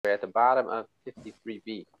We're at the bottom of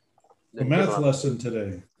 53b. The math lesson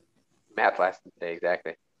today. Math lesson today,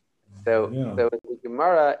 exactly. So the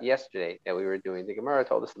Gemara yesterday that we were doing, the Gemara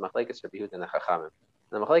told us the Machlekes Rabbi Yehuda and the Chachamim.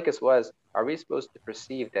 And the Machlekes was, are we supposed to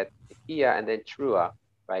perceive that Tekiya and then Trua,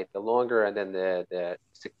 right, the longer and then the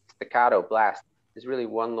staccato blast is really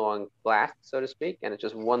one long blast, so to speak, and it's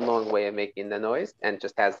just one long way of making the noise, and it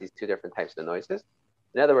just has these two different types of noises.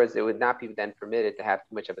 In other words, it would not be then permitted to have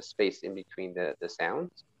too much of a space in between the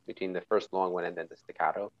sounds, between the first long one and then the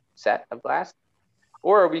staccato set of blast.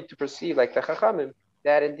 Or are we to perceive, like the Chachamim,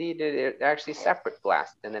 that indeed they're actually separate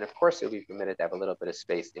blasts, and then of course it would be permitted to have a little bit of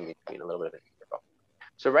space in between, a little bit of interval.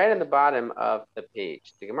 So right on the bottom of the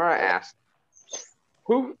page, the Gemara asks,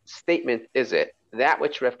 whose statement is it, that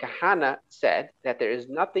which Rav Kahana said, that there is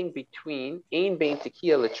nothing between Ein Bein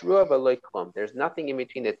Tekiya L'Trua V'Lo Klum. There's nothing in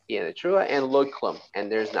between the Tekiya and the Trua and Lo Klum,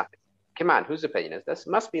 and there's nothing. Come on, whose opinion is this?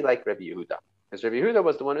 Must be like Rabbi Yehuda, because Rabbi Yehuda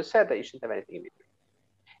was the one who said that you shouldn't have anything in between.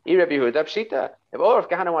 Rabbi Yehuda Pshita. If all Rav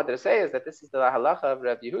Kahana wanted to say is that this is the halacha of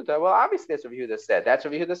Rabbi Yehuda, well, obviously that's Rabbi Yehuda said. That's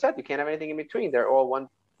Rabbi Yehuda said. You can't have anything in between. They're all one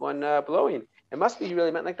blowing. It must be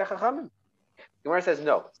really meant like the Chachamim. Gemara says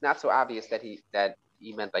no. It's not so obvious that he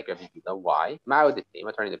meant like Rabbi Yehuda. Why? Ma'oditim.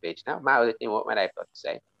 I'm turning the page now. Ma'oditim. What might I have to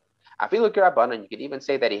say? Afilu Kirabanan. You could even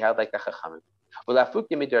say that he held like the Chachamim.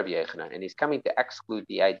 And he's coming to exclude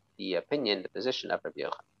the opinion, the position of Rabbi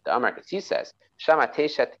Yochanan. The Amar, because he says, Shama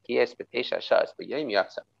Tesha Tekiyas B'Tesha Shas B'Yom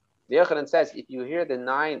Yatsa. The Yochanan says, if you hear the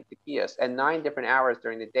 9 Tekiyas at 9 different hours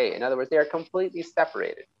during the day, in other words, they are completely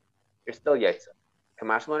separated, you're still Yatsa.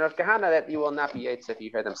 Kamash Mon Rav Kahana, that you will not be Yatsa if you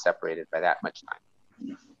hear them separated by that much time.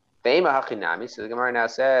 So the Gemara now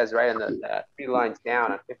says, right on the 3 lines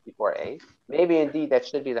down on 54a, maybe indeed that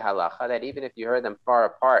should be the halacha, that even if you heard them far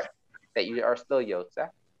apart, that you are still Yotza,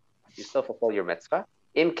 you still fulfill your mitzvah.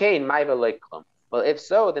 Im kain mai v'lo klum. Well, if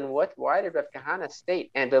so, then why did Rav Kahana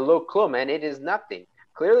state, and v'lo klum, and it is nothing?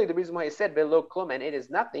 Clearly, the reason why he said v'lo klum, and it is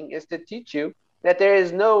nothing, is to teach you that there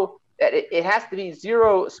is no, that it has to be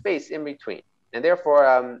zero space in between. And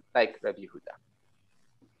therefore, like Rabbi Yehuda.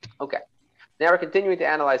 Okay. Now we're continuing to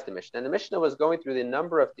analyze the Mishnah. And the Mishnah was going through the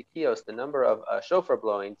number of tekiyos, the number of shofar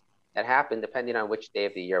blowings that happened depending on which day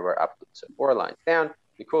of the year we're up to. So 4 lines down,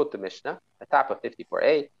 we quote the Mishnah, the top of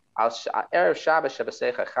 54a. Erev Shabbos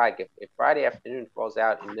Shabbasecha Chag, if Friday afternoon falls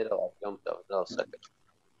out in the middle of Yom Tov, middle of Sukkot.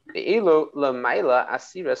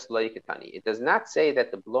 It does not say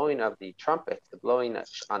that the blowing of the trumpets, the blowing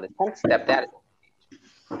on the 10th step, that is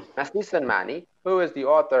Masnisan Mani, who is the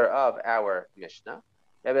author of our Mishnah,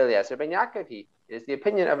 Rabbi Eliezer ben Yaakov. He is the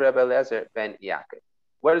opinion of Rabbi Eliezer ben Yaakov.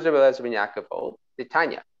 What does Rabbi Eliezer ben Yaakov hold? The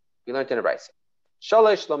Tanya. We learned in a Brisa.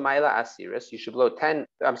 Shalosh Lamaila Asiris, you should blow 3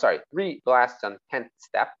 blasts on the 10th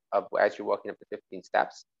step of as you're walking up the 15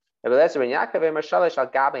 steps. Rabbi Eliezer ben Yaakov and Shalosh al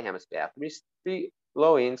Gabe HaMizbeach, 3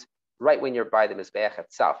 blowings right when you're by the Mizbeach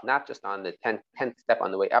itself, not just on the 10th step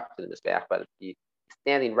on the way up to the Mizbeach, but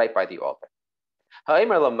standing right by the altar.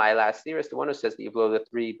 Ha'imar Lamaila Asiris, the one who says that you blow the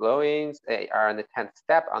 3 blowings, they are on the 10th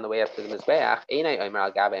step on the way up to the Mizbeach. Einai Omer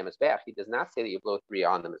al Gabe HaMizbeach, he does not say that you blow 3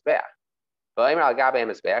 on the Mizbeach. The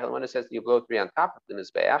one who says you blow 3 on top of the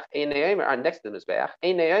Mizbeach, or next to the Mizbeach,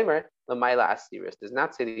 does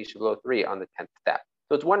not say that you should blow 3 on the 10th step.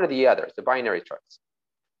 So it's one or the other. It's a binary choice.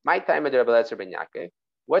 My time of Rabbi Eliezer ben Yaakov.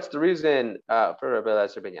 What's the reason for Rabbi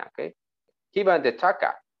Eliezer ben Yaakov? Kiban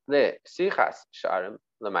detaka le sichas sharim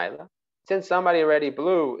lamaila. Since somebody already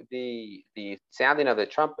blew the sounding of the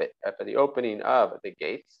trumpet for the opening of the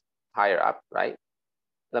gates higher up, right?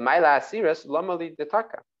 Lamaila asiras lomali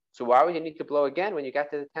detaka. So why would you need to blow again when you get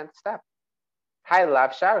to the 10th step? Hai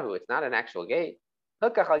lav sharhu, it's not an actual gate.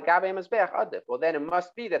 Well, then it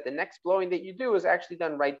must be that the next blowing that you do is actually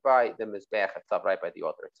done right by the mizbeach itself, right by the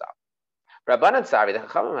altar itself. Rabbanan Sari, the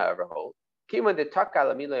Chachamim, however, hold,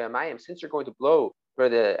 since you're going to blow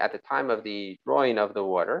at the time of the drawing of the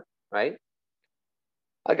water, right?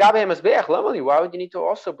 Why would you need to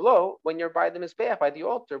also blow when you're by the mizbeach, by the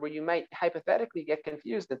altar, where you might hypothetically get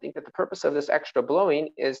confused and think that the purpose of this extra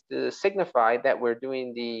blowing is to signify that we're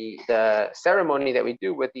doing the ceremony that we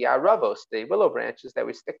do with the aravos, the willow branches, that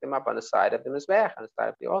we stick them up on the side of the mizbeach, on the side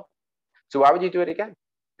of the altar. So why would you do it again?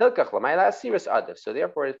 So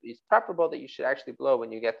therefore, it's preferable that you should actually blow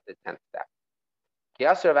when you get to the 10th step.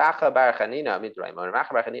 When Racha bar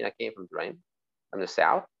Chanina came from Draim, from the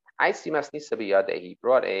south, he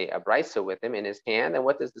brought a brisa with him in his hand, and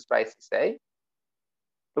what does this brisa say?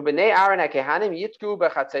 And the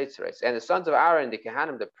sons of Aaron, the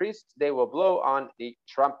Kehanim, the priests, they will blow on the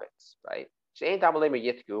trumpets, right? Why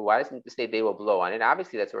doesn't it say they will blow on it?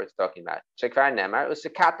 Obviously, that's what it's talking about.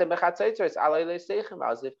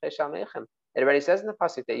 It already says in the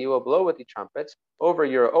pasuk that you will blow with the trumpets over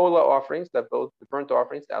your ola offerings, the burnt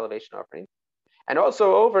offerings, the elevation offerings, and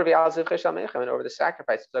also over the and over the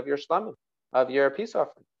sacrifices of your shlamim, of your peace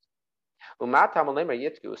offerings. So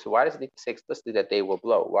why does it need to say explicitly that they will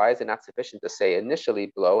blow? Why is it not sufficient to say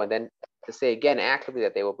initially blow and then to say again actively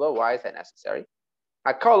that they will blow? Why is that necessary?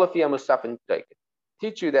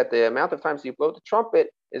 Teach you that the amount of times you blow the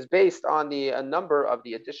trumpet is based on the number of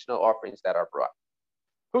the additional offerings that are brought.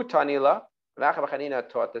 Hu tanila,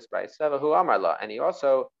 taught this brayso, hu amarla, and he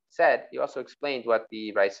also explained what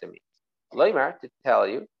the brayso means. Loimar, to tell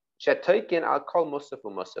you, shetoikin al kol musaf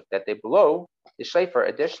umusaf, that they blow the shofar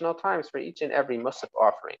additional times for each and every musaf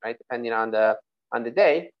offering, right? Depending on the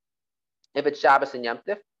day. If it's Shabbos and Yom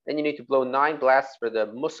Tif, then you need to blow 9 blasts for the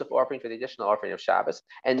musaf offering for the additional offering of Shabbos,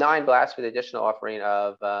 and 9 blasts for the additional offering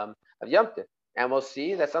of Yom Tif. And we'll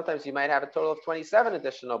see that sometimes you might have a total of 27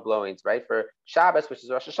 additional blowings, right? For Shabbos, which is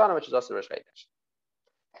Rosh Hashanah, which is also Rosh Chodesh.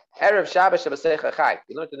 Erev Shabbos Shabbasecha Chag.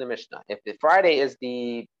 We learned in the Mishnah. If the Friday is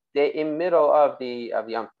the day in middle of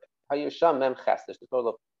Yom Tif, Hayusham Mem Ches, there's a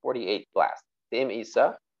total of 48 blasts. The Im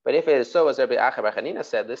Isa. But if it is so, as Rabbi Acha bar Chanina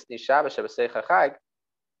said, this is Shabbos Shabbasecha Chag.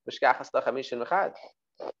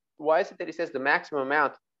 Why is it that he says the maximum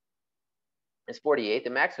amount is 48? The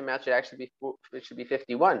maximum amount should actually be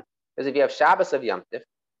 51. Because if you have Shabbos of Yom Tif,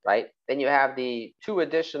 right, then you have the 2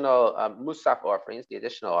 additional musaf offerings, the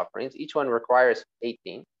additional offerings. Each one requires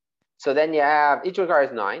 18. So then you have, each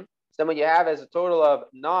requires 9. So then what you have is a total of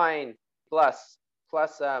 9 plus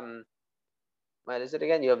what is it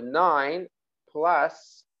again? You have 9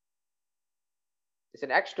 plus, it's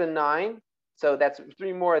an extra 9. So that's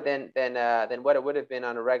 3 more than what it would have been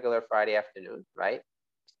on a regular Friday afternoon, right?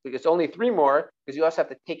 Because only 3 more, because you also have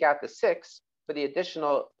to take out the 6 for the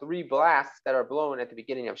additional 3 blasts that are blown at the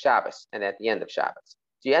beginning of Shabbos and at the end of Shabbos.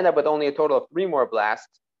 So you end up with only a total of 3 more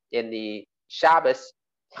blasts in the Shabbos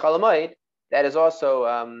Chol Hamoed that is also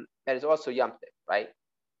Yom Tif, right?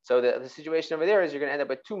 So the situation over there is you're going to end up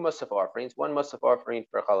with 2 musaf offerings, 1 musaf offering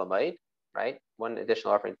for Chol Hamoed, right? 1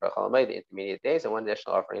 additional offering for Chol Hamoed, the intermediate days, and 1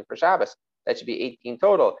 additional offering for Shabbos. That should be 18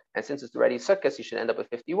 total. And since it's already Sukkot, you should end up with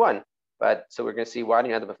 51. But so we're going to see why do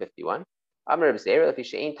you end up with 51? Because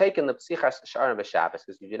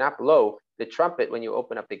you do not blow the trumpet when you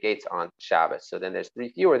open up the gates on Shabbos. So then there's 3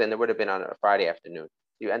 fewer than there would have been on a Friday afternoon.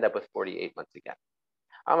 So you end up with 48 once again.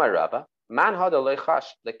 Amar Rabba, man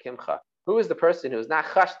lekimcha. Who is the person who is not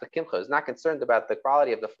chash the kimcha, who's not concerned about the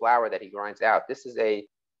quality of the flour that he grinds out?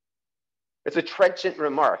 It's a trenchant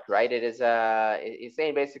remark, right? It is he's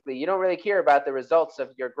saying basically you don't really care about the results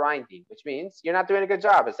of your grinding, which means you're not doing a good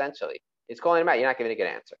job, essentially. It's calling him out, you're not giving a good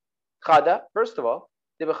answer. Chada, first of all,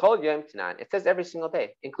 it says every single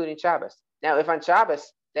day, including Shabbos. Now, if on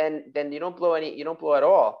Shabbos, then you don't blow at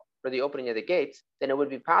all for the opening of the gates, then it would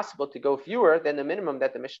be possible to go fewer than the minimum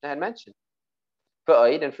that the Mishnah had mentioned.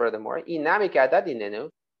 And furthermore, even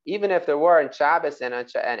if there were in Shabbos and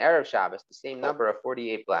Erev Shabbos the same number of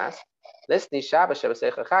 48 blasts, then it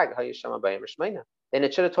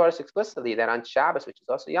should have taught us explicitly that on Shabbos, which is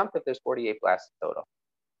also Yom Tov, there's 48 blasts total.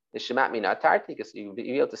 The Shemat Mina Tarti, because you'll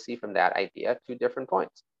be able to see from that idea 2 different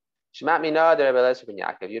points. Shemat Mina de Rabbi Eliezer ben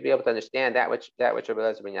Yaakov, you'll be able to understand that which Rabbi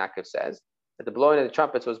Eliezer ben Yaakov says, that the blowing of the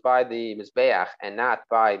trumpets was by the Mizbeach and not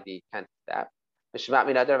by the 10th step. The Shemat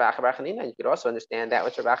Mina de Rabbi Acha bar Chanina, you could also understand that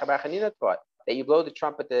which Rabbi Acha bar Chanina taught, that you blow the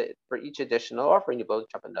trumpet for each additional offering, you blow the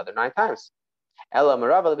trumpet another 9 times. Ela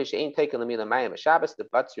Merava L'Vishayin Teiken L'Mila Mayim Shabbos the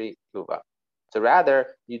Batzri Tuva. So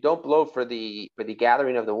rather, you don't blow for the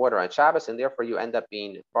gathering of the water on Shabbos, and therefore you end up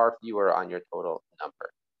being far fewer on your total number.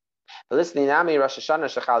 Well, if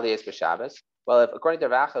according to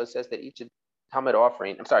Racha, it says that each Tamid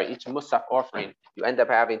offering, each Musaf offering, you end up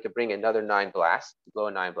having to bring another 9 blasts, blow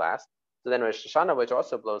 9 blasts. So then Rosh Hashanah, which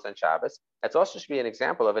also blows on Shabbos, that's also should be an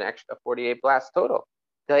example of an extra 48 blasts total.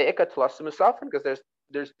 Because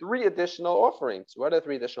there's 3 additional offerings. What are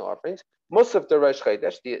 3 additional offerings? Musaf the Rosh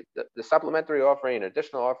Chodesh, the supplementary offering,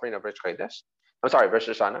 additional offering of Rosh Chodesh. Rosh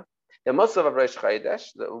Hashanah. The Musaf of Rosh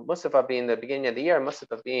Chodesh, the Musaf of being the beginning of the year, Musaf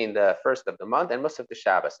of being the first of the month, and Musaf the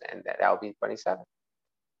Shabbos, and that will be 27.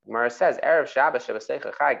 Gemara says, Erev Shabbos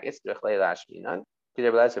Shabbasecha Chag Istrich Leila Ashminan, to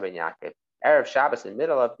Rabbi Eliezer ben Yaakov. Erev Shabbos in the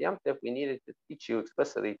middle of Yom Tov, we needed to teach you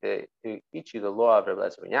explicitly to teach you the law of Rabbi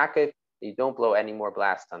Eliezer ben Yaakov, that you don't blow any more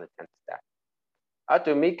blasts on the 10th step.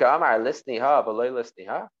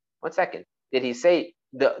 One second. Did he say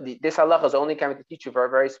this halacha is only coming to teach you for a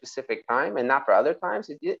very specific time and not for other times?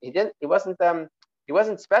 He wasn't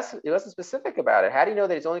specific about it. How do you know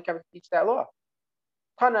that he's only coming to teach that law?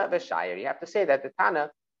 Tana v'shayir. You have to say that the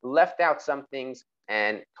Tana left out some things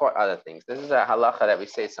and taught other things. This is a halacha that we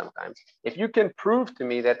say sometimes. If you can prove to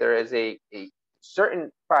me that there is a certain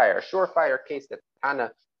surefire case that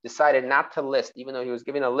Tana decided not to list, even though he was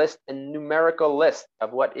giving a numerical list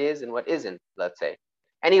of what is and what isn't, let's say,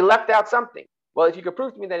 and he left out something. Well, if you could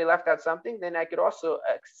prove to me that he left out something, then I could also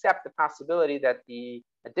accept the possibility that the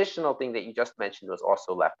additional thing that you just mentioned was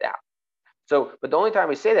also left out. So, but the only time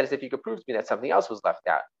we say that is if you could prove to me that something else was left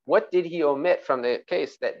out. What did he omit from the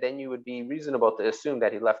case that then you would be reasonable to assume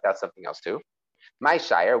that he left out something else too? My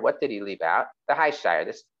shire, what did he leave out? The high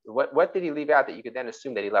shire. What did he leave out that you could then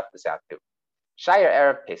assume that he left this out too? Shire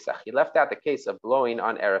Erev Pesach. He left out the case of blowing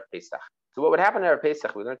on Erev Pesach. So what would happen at Erev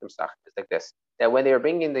Pesach, we learned from Pesach, is like this, that when they were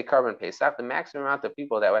bringing the Karban Pesach, the maximum amount of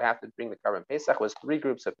people that would have to bring the Karban Pesach was 3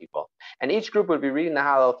 groups of people. And each group would be reading the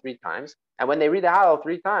Hallel 3 times. And when they read the Hallel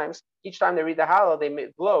 3 times, each time they read the Hallel, they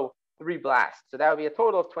blow 3 blasts. So that would be a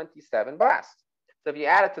total of 27 blasts. So if you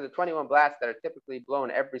add it to the 21 blasts that are typically blown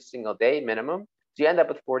every single day minimum, so you end up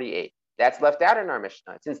with 48. That's left out in our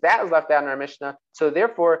Mishnah. Since that was left out in our Mishnah, so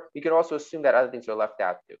therefore we can also assume that other things are left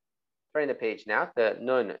out too. Turning the page now to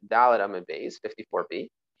Nun Dalet Amud Beis 54b.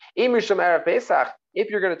 If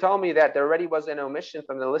you're going to tell me that there already was an omission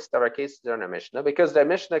from the list of our cases in our Mishnah, because the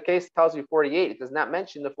Mishnah case tells you 48, it does not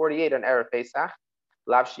mention the 48 on Erev Pesach.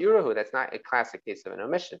 Lav Shiurahu, that's not a classic case of an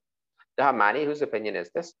omission. The Hamani, whose opinion is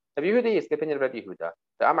this? Rabbi Yehuda is the opinion of Rabbi Yehuda.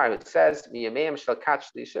 The Amar who says, "Miyameim shel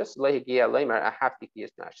katch lishus lehigia leimer ahafti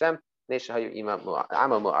kiyas Hashem neishahayu ima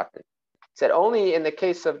mu'atin." Said only in the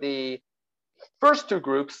case of the first 2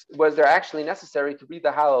 groups was there actually necessary to read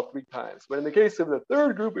the Hallel 3 times. But in the case of the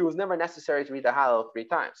third group, it was never necessary to read the Hallel 3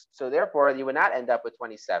 times. So therefore, you would not end up with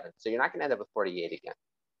 27. So you're not going to end up with 48 again.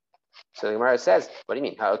 So the Gemara says, what do you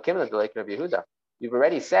mean? Like Rabbi Yehuda. You've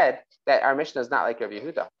already said that our Mishnah is not like Rabbi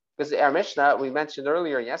Yehuda. Because our Mishnah, we mentioned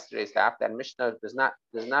earlier in yesterday's half, that Mishnah does not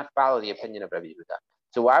follow the opinion of Rabbi Yehuda.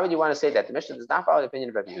 So why would you want to say that the Mishnah does not follow the opinion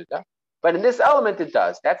of Rabbi Yehuda? But in this element, it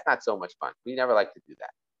does. That's not so much fun. We never like to do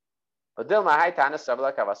that. The Gemara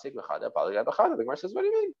says, what do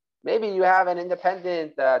you mean? Maybe you have an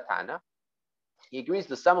independent Tana. He agrees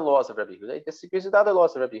with some laws of Rabbi Yehuda. He disagrees with other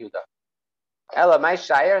laws of Rabbi Yehuda. Ella, my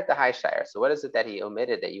shire, the high shire. So what is it that he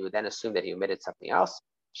omitted that you would then assume that he omitted something else?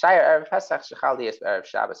 Shire Erev Pesach, Shechali Erev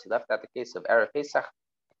Shabbos. He left out the case of Erev Pesach,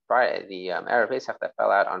 the Erev Pesach that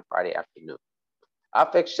fell out on Friday afternoon.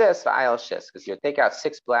 Afik Shis, Va'ayel Shis, because you take out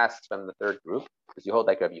 6 blasts from the third group, because you hold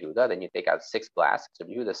like Rabbi Yehuda, then you take out 6 blasts. So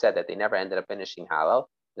Rabbi Yehuda said that they never ended up finishing Hallel.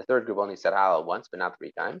 The third group only said Hallel once, but not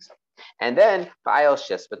 3 times. And then Va'ayel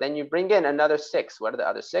Shis, but then you bring in another 6. What are the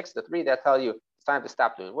other 6? The 3 that tell you it's time to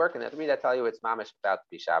stop doing work, and the 3 that tell you it's mamish about to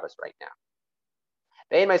be Shabbos right now.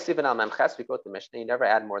 We quote the Mishnah, you never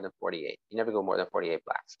add more than 48. You never go more than 48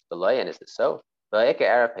 blasts. And is this so? Sometimes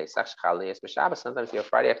your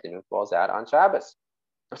Friday afternoon falls out on Shabbos.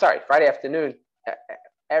 I'm sorry, Friday afternoon,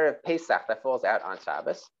 Erev Pesach that falls out on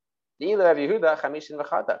Shabbos. According to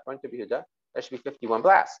Yehuda, there should be 51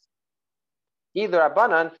 blasts. And if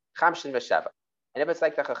it's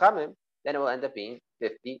like the Chachamim, then it will end up being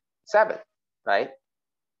 57, right?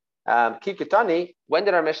 Kikutani, when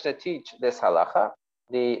did our Mishnah teach this halacha?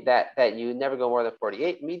 That you never go more than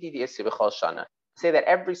 48. Say that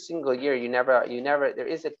every single year you never. There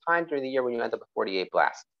is a time during the year when you end up with 48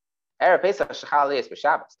 blasts. Erev Pesach shechal is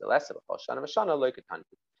b'Shabbos. The less of a chol shana v'shana loikatan.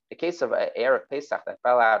 The case of Erev Pesach that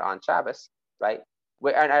fell out on Shabbos, right?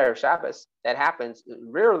 On Erev Shabbos, that happens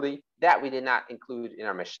rarely. That we did not include in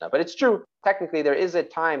our Mishnah, but it's true. Technically, there is a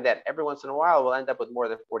time that every once in a while we'll end up with more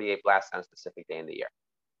than 48 blasts on a specific day in the year.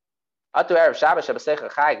 Atu Erev Shabbos shabboseicha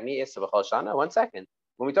chag mi is b'chol shana. 1 second.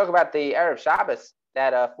 When we talk about the Erev Shabbos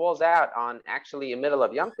that falls out on actually in the middle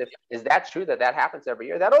of Yom Tov, is that true that happens every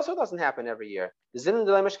year? That also doesn't happen every year. There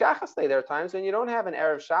are times when you don't have an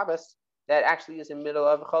Erev Shabbos that actually is in the middle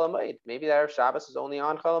of Chol Hamoed. Maybe the Erev Shabbos is only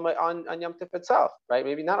on Chol Hamoed, on Yom Tov itself, right?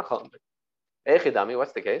 Maybe not a Chol Hamoed.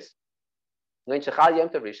 What's the case?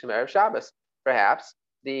 Perhaps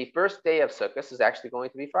the first day of Sukkot is actually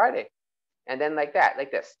going to be Friday. And then like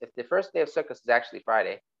this. If the first day of Sukkot is actually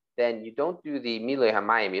Friday, then you don't do the Milei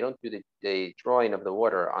Hamayim, you don't do the drawing of the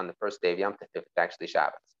water on the first day of Yom Tov if it's actually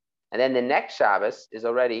Shabbos. And then the next Shabbos is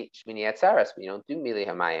already Shmini Atzeres, but you don't do Milei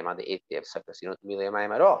Hamayim on the 8th day of Sukkot. You don't do Milei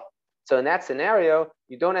Hamayim at all. So in that scenario,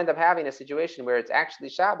 you don't end up having a situation where it's actually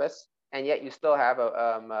Shabbos, and yet you still have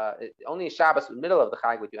only Shabbos in the middle of the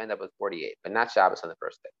Chag would you end up with 48, but not Shabbos on the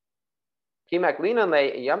first day. Kimak Linan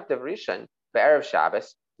Le Yom Tov Rishon Be'erev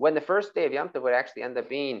Shabbos. When the first day of Yom Tov would actually end up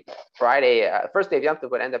being Friday, first day of Yom Tov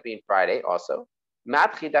would end up being Friday also. So then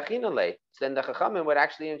the Chachamim would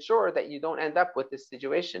actually ensure that you don't end up with this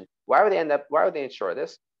situation. Why would they ensure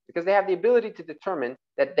this? because they have the ability to determine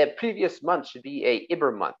that the previous month should be a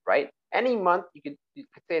Iber month, right? Any month, you could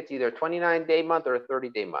say it's either a 29-day month or a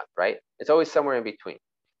 30-day month, right? It's always somewhere in between.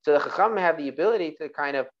 So the Chacham have the ability to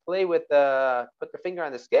kind of play with put the finger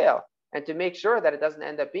on the scale and to make sure that it doesn't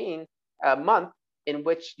end up being a month in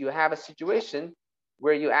which you have a situation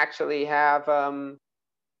where you actually have a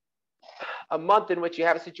month in which you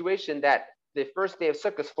have a situation that the first day of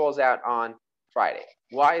Sukkot falls out on Friday.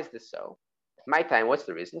 Why is this so? My time, what's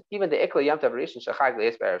the reason? Even the Ikla Yom Tov Rishon Shachag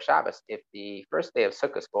Le'es B'Erev Shabbos, if the first day of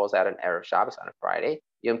Sukkot falls out on Erev Shabbos on a Friday,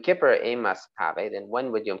 Yom Kippur Emas Have, then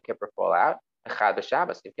when would Yom Kippur fall out? Echad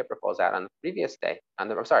B'Shabbos. Yom Kippur falls out on the previous day,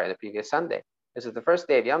 the previous Sunday. This is the first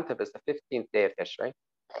day of Yom Tov, is the 15th day of Tishrei,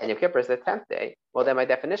 and Yom Kippur is the 10th day. Well, then by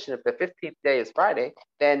definition, if the 15th day is Friday,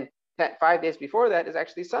 then 5 days before that is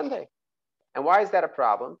actually Sunday. And why is that a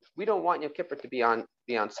problem? We don't want Yom Kippur to be on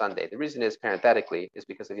Sunday. The reason is, parenthetically, is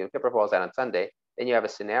because if Yom Kippur falls out on Sunday, then you have a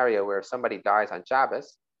scenario where if somebody dies on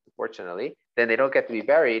Shabbos, unfortunately, then they don't get to be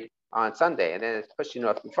buried on Sunday, and then it's pushing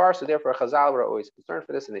off too far. So therefore, Chazal were always concerned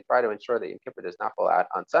for this, and they try to ensure that Yom Kippur does not fall out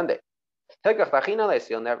on Sunday. So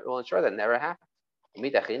we'll ensure that never happens.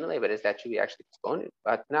 But is that true? We actually postpone it.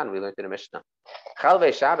 But none. We learned in the Mishnah.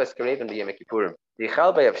 Chalvei Shabbos kareven b'Yom Kippurim. The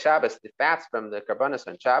chalvei of Shabbos, the fats from the karbanos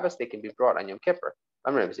on Shabbos, they can be brought on Yom Kippur.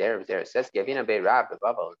 Rav Zer says, Gavina be Rab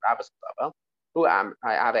b'Bavel, Rabbis b'Bavel. Who Ave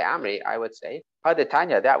Amri, I would say,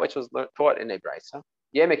 Hadetanya, that which was taught in a brisa.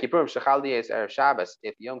 Yom Kippurim shechal diyes erev Shabbos.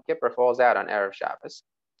 If Yom Kippur falls out on erev Shabbos,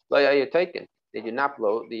 lo yayu taken. They do not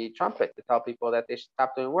blow the trumpet to tell people that they should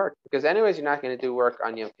stop doing work. Because anyways, you're not going to do work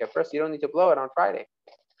on Yom Kippur, so you don't need to blow it on Friday.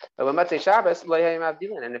 But when Matzei Shabbos, and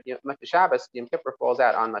if Matzei Shabbos, Yom Kippur falls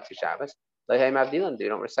out on Matzei Shabbos, you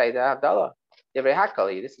don't recite the Havdalah.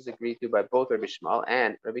 This is agreed to by both Rabbi Shmuel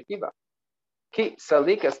and Rabbi Kiva. Ki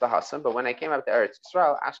salikas lahasan, but when I came up to Eretz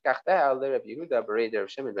Yisrael, Ashkachteha le Rabbi Yehuda b'rei Rabbi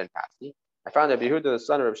Shimon ben Pasi, I found Rabbi Yehuda, the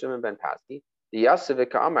son of Rabbi Shimon ben Pasi, the Yasef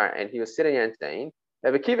Ka'amar, and he was sitting there and saying,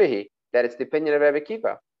 Rabbi Kiva, that it's the opinion of Rabbi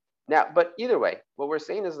Kiva. Now, but either way, what we're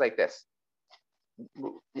saying is like this.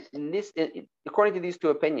 According to these two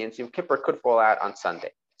opinions, Yom Kippur could fall out on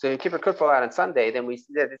Sunday. So Yom Kippur could fall out on Sunday, then we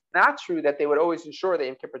see that it's not true that they would always ensure that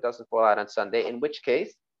Yom Kippur doesn't fall out on Sunday, in which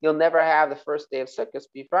case you'll never have the first day of Sukkot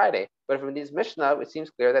be Friday. But from these Mishnah, it seems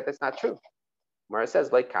clear that that's not true. Where it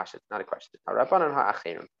says, like Kasha, it's not a question.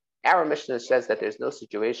 Our Mishnah says that there's no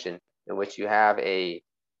situation in which you have a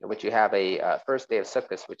first day of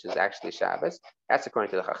Sukkot, which is actually Shabbos. That's according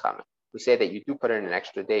to the Chachamim. We say that you do put in an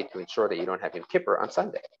extra day to ensure that you don't have Yom Kippur on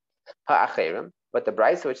Sunday. But the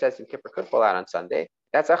Brisa, which says Yom Kippur could fall out on Sunday,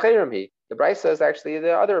 that's Acherim. The Brisa is actually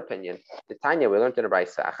the other opinion. The Tanya, we learned in the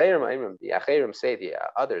Brisa. The Acherim say, the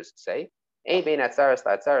others say, Ein bein Atzaras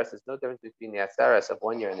la'Atzaras. There's no difference between the Atzaras of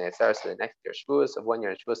 1 year and the Atzaras of the next year. Shavuos of 1 year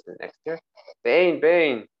and Shavuos of the next year. Ein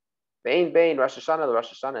bein Rosh Hashanah to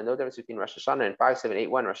Rosh Hashanah. No difference between Rosh Hashanah in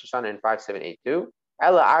 5781, Rosh Hashanah in 5782.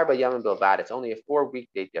 Ella arba yamim bilvad. It's only a 4-week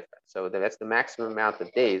day difference. So that's the maximum amount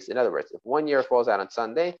of days. In other words, if 1 year falls out on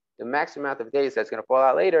Sunday, the maximum amount of days that's going to fall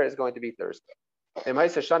out later is going to be Thursday. But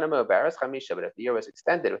if the year was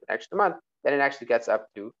extended with an extra month, then it actually gets up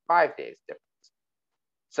to 5 days difference.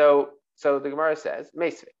 So the Gemara says,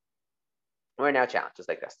 Meisvei. We're now challenged, just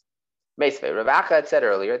like this. Meisvei. Rav Acha had said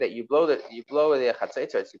earlier that you blow the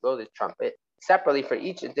chatzaitzos, you blow the trumpet separately for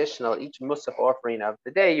each musaf offering of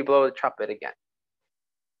the day. You blow the trumpet again.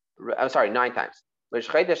 I'm sorry, 9 times.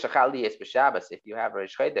 If you have a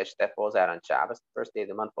Rosh Chodesh that falls out on Shabbos, the first day of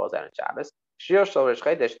the month falls out on Shabbos,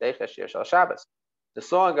 the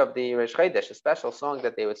song of the Rosh Chodesh, a special song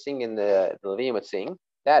that they would sing in the Levim would sing,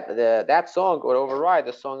 that song would override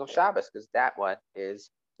the song of Shabbos, because that one is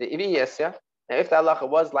the Iviyasya. Now, if the halacha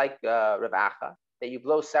was like Rav Acha, that you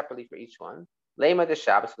blow separately for each one, Lema de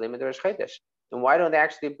Shabbos, Lema de Rosh Chodesh, then why don't they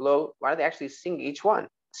actually sing each one?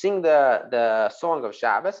 Sing the song of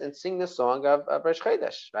Shabbos and sing the song of Rosh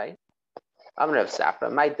Chodesh, right? I'm Rav Safra.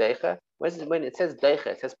 My deicha. When it says deicha,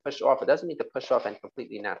 it says push off. It doesn't mean to push off and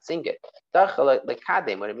completely not sing it. Deicha like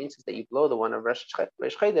kadem. What it means is that you blow the one of Rosh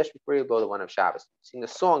Chodesh before you blow the one of Shabbos. You sing the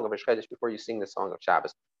song of Rosh Chodesh before you sing the song of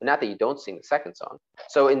Shabbos. But not that you don't sing the second song.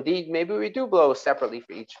 So indeed, maybe we do blow separately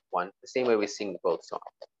for each one, the same way we sing both songs.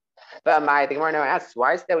 But the Gemara now asks,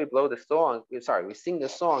 why is that we blow the song? We sing the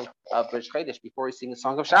song of Rosh Chodesh before we sing the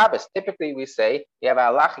song of Shabbos. Typically, we say we have a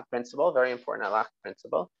halachic principle, very important halachic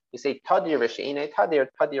principle. We say tadir v'she'inei tadir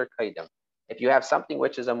kaidem. If you have something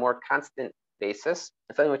which is a more constant basis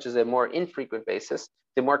and something which is a more infrequent basis,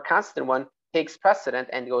 the more constant one takes precedent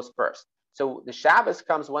and goes first. So the Shabbos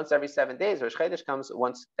comes once every 7 days. Rosh Chodesh comes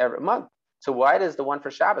once every month. So why does the one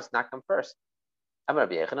for Shabbos not come first?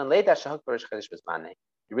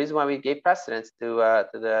 The reason why we gave precedence to Rosh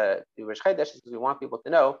Chodesh is because we want people to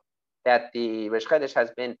know that the Rosh Chodesh has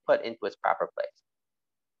been put into its proper place.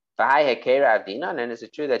 And is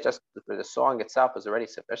it true that just for the song itself is already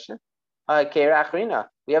sufficient?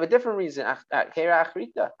 We have a different reason.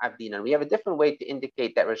 We have a different way to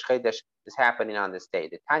indicate that Rosh Chodesh is happening on this day.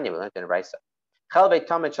 The Tanya we learned in Raisa.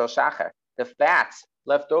 The fats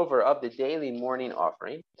left over of the daily morning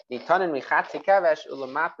offering, they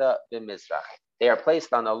are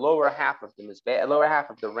placed on the lower half of the mizbeach, lower half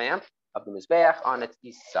of the ramp of the mizbeach on its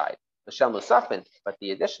east side. But the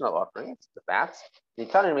additional offerings, the fats, they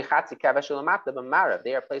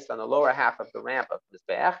are placed on the lower half of the ramp of the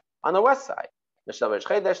mizbeach on the west side.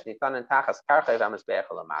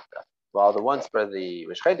 While the ones for the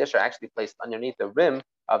Rosh Chodesh are actually placed underneath the rim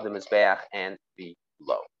of the mizbeach and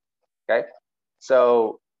below. Okay,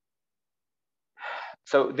 so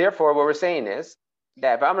therefore, what we're saying is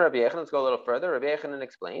that let's go a little further. Rabbi Yechanan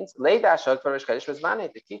explains to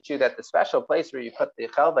teach you that the special place where you put the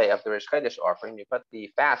chelvei of the Rosh Chodesh offering, you put the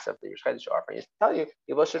fats of the Rosh Chodesh offering, is to tell you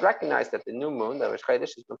people should recognize that the new moon, the Rosh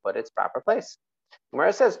Chodesh, has been put in its proper place. Where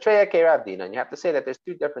it says Treya Keravdina, and you have to say that there's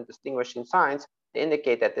two different distinguishing signs to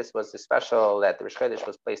indicate that this was the special, that the Rosh Chodesh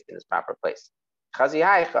was placed in its proper place. Chazi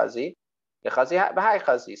hai chazi.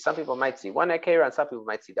 Some people might see one Hakera and some people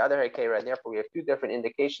might see the other Hakera, and therefore we have two different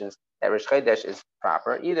indications that Rosh Chodesh is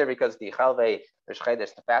proper, either because the Chalvei Rosh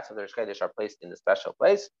Chodesh, the fats of the Rosh Chodesh are placed in the special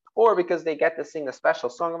place, or because they get to sing a special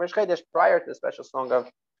song of Rosh Chodesh prior to the special song of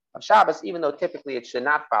Shabbos, even though typically it should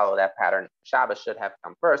not follow that pattern. Shabbos should have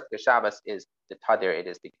come first, because Shabbos is the Tadir, it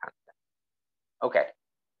is the constant. Okay,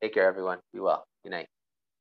 take care everyone, be well, good night.